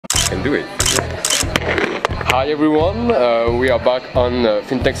can do it. Hi everyone, we are back on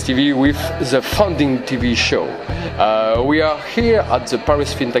FinTech TV with the Founding TV show. We are here at the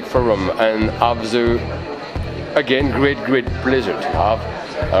Paris FinTech Forum and have the, again, great pleasure to have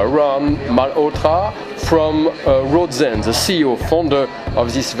Rohan MALHOTRA from ROADZEN, the CEO, founder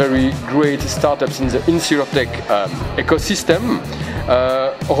of this very great startups in the DisruptiveTalk ecosystem.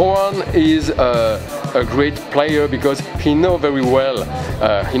 Rohan is a great player because he knows very well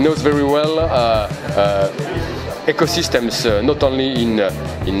ecosystems, not only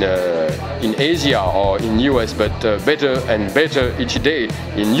in Asia or in US, but better and better each day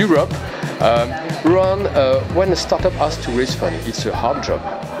in Europe. Rohan, when a startup has to raise money, it's a hard job,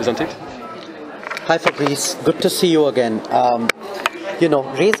 isn't it? Hi Fabrice, good to see you again.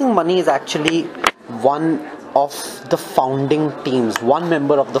 Raising money is actually one of the founding teams. One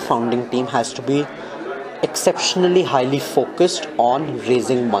member of the founding team has to be exceptionally highly focused on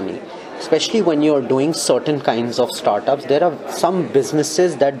raising money. Especially when you're doing certain kinds of startups, there are some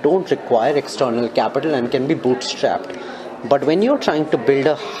businesses that don't require external capital and can be bootstrapped. But when you're trying to build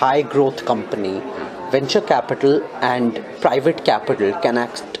a high growth company, venture capital and private capital can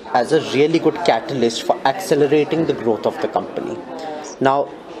act as a really good catalyst for accelerating the growth of the company. Now,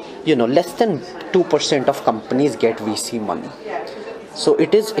 less than 2% of companies get VC money. So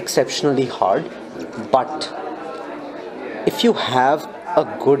it is exceptionally hard, but if you have a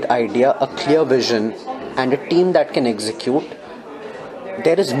good idea, a clear vision, and a team that can execute,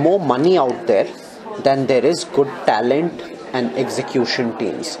 there is more money out there than there is good talent and execution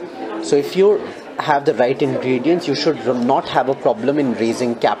teams. So if you have the right ingredients, you should not have a problem in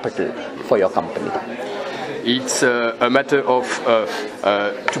raising capital for your company. It's a matter of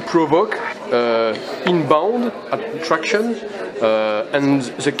to provoke inbound attraction, and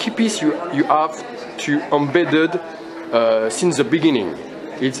the key piece you have to embedded since the beginning.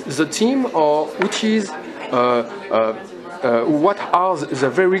 It's the team, or which is what are the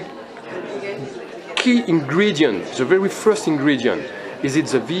very key ingredient, the very first ingredient. Is it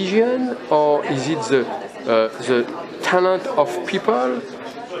the vision, or is it the talent of people,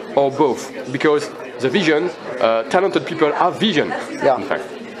 or both? Because the vision, talented people have vision, yeah. In fact.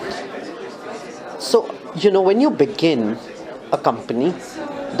 So, when you begin a company,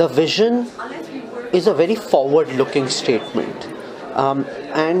 the vision is a very forward-looking statement.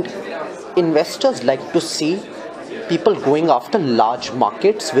 And investors like to see people going after large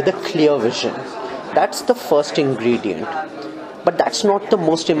markets with a clear vision. That's the first ingredient. But that's not the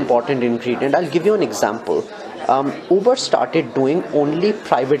most important ingredient. I'll give you an example. Uber started doing only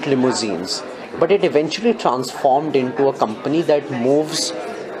private limousines, but it eventually transformed into a company that moves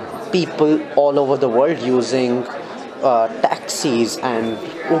people all over the world using taxis and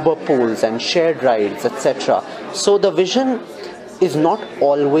Uber pools and shared rides, etc. So the vision is not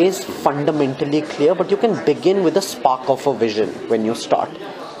always fundamentally clear, but you can begin with a spark of a vision when you start.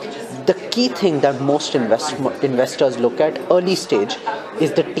 The key thing that most investors look at early stage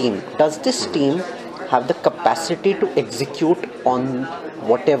is the team. Does this team have the capacity to execute on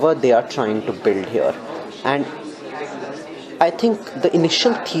whatever they are trying to build here? And I think the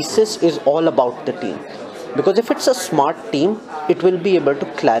initial thesis is all about the team. Because if it's a smart team, it will be able to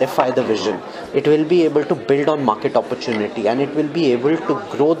clarify the vision. It will be able to build on market opportunity, and it will be able to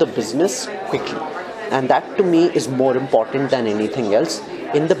grow the business quickly. And that to me is more important than anything else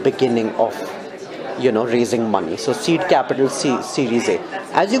in the beginning of raising money. So seed capital, Series A.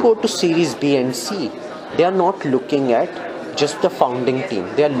 As you go to Series B and C, they are not looking at just the founding team.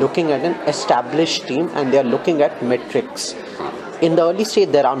 They are looking at an established team, and they are looking at metrics. In the early stage,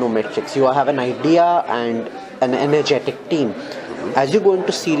 there are no metrics. You have an idea and an energetic team. As you go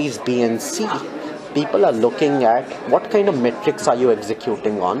into Series B and C, people are looking at what kind of metrics are you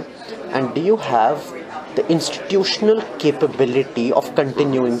executing on, and do you have the institutional capability of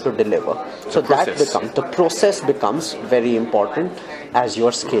continuing to deliver. So the process becomes very important as you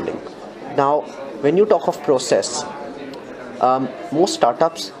are scaling. Now, when you talk of process, most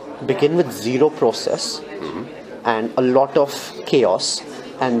startups begin with zero process and a lot of chaos,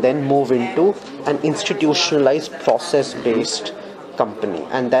 and then move into an institutionalized process-based company.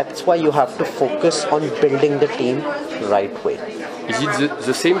 And that's why you have to focus on building the team right way. Is it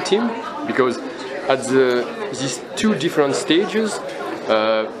the same team? Because at these two different stages,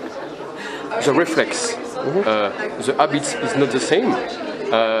 the reflex, the habits is not the same.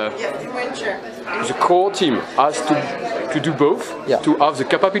 The core team has to do both, to have the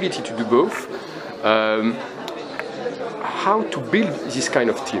capability to do both. How to build this kind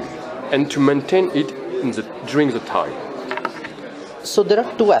of team and to maintain it during the time? So there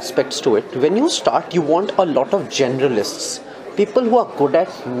are two aspects to it. When you start, you want a lot of generalists, people who are good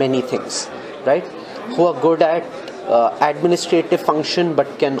at many things, right? Who are good at administrative function but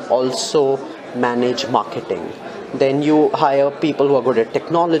can also manage marketing. Then you hire people who are good at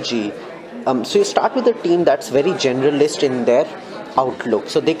technology. So you start with a team that's very generalist in their outlook.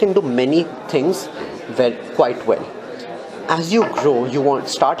 So they can do many things quite well. As you grow, you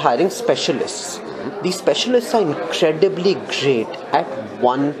start hiring specialists. These specialists are incredibly great at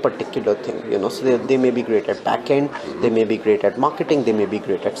one particular thing, so they may be great at backend, they may be great at marketing, they may be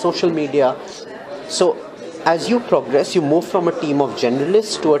great at social media. So as you progress, you move from a team of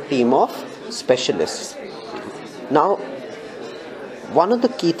generalists to a team of specialists. Now, one of the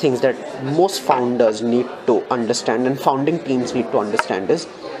key things that most founders need to understand and founding teams need to understand is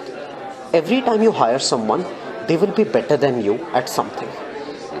every time you hire someone, they will be better than you at something.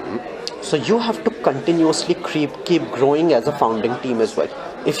 So you have to continuously keep growing as a founding team as well.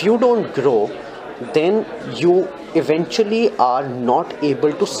 If you don't grow, then you eventually are not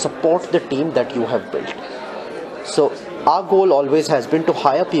able to support the team that you have built. So our goal always has been to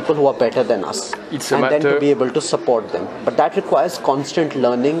hire people who are better than us and then to be able to support them. But that requires constant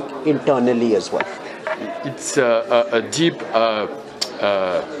learning internally as well. It's a deep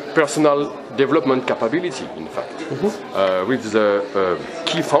personal development capability, in fact, with the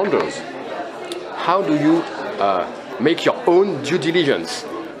key founders. How do you make your own due diligence?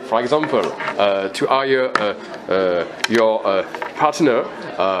 For example, to hire your partner,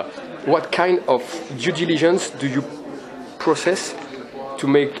 what kind of due diligence do you process to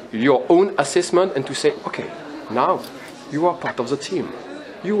make your own assessment and to say, okay, now you are part of the team.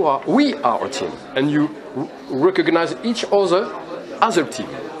 We are a team, and you recognize each other as a team.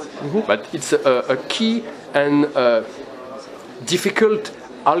 But it's a key and difficult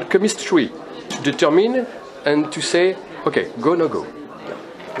alchemistry to determine and to say, okay, go, no go.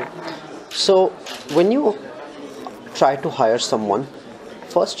 So when you try to hire someone,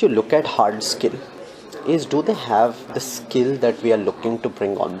 first you look at hard skill. Do they have the skill that we are looking to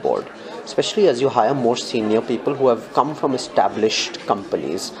bring on board? Especially as you hire more senior people who have come from established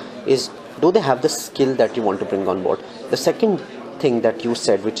companies, do they have the skill that you want to bring on board? The second thing that you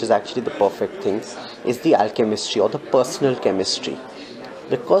said, which is actually the perfect thing, is the alchemistry or the personal chemistry.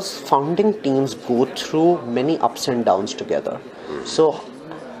 Because founding teams go through many ups and downs together. So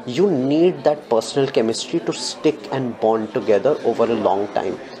you need that personal chemistry to stick and bond together over a long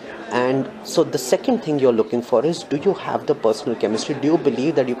time. And so the second thing you're looking for is, do you have the personal chemistry? Do you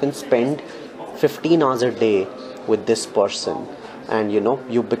believe that you can spend 15 hours a day with this person and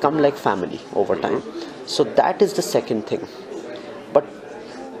you become like family over time? So that is the second thing. But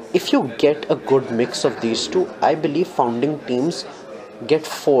if you get a good mix of these two, I believe founding teams get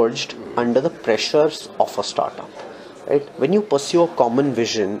forged under the pressures of a startup. Right? When you pursue a common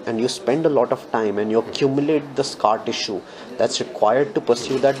vision and you spend a lot of time and you accumulate the scar tissue that's required to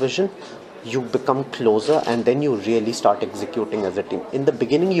pursue that vision, you become closer and then you really start executing as a team. In the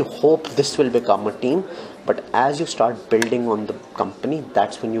beginning, you hope this will become a team, but as you start building on the company,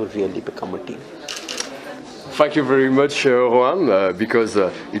 that's when you really become a team. Thank you very much, Rohan, because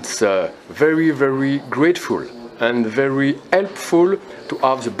it's very, very grateful and very helpful to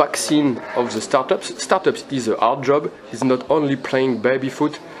have the backseat of the startups. Startups is a hard job. It's not only playing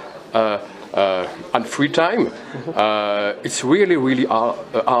babyfoot and free time. It's really, really a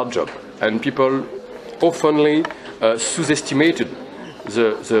hard job. And people oftenly sous-estimated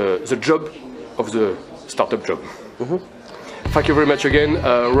the job of the startup job. Thank you very much again,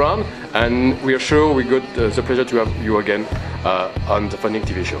 Rohan, and we are sure we got the pleasure to have you again on the Funding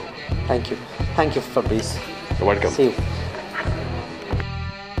TV show. Thank you. Thank you, Fabrice. You're welcome. See you.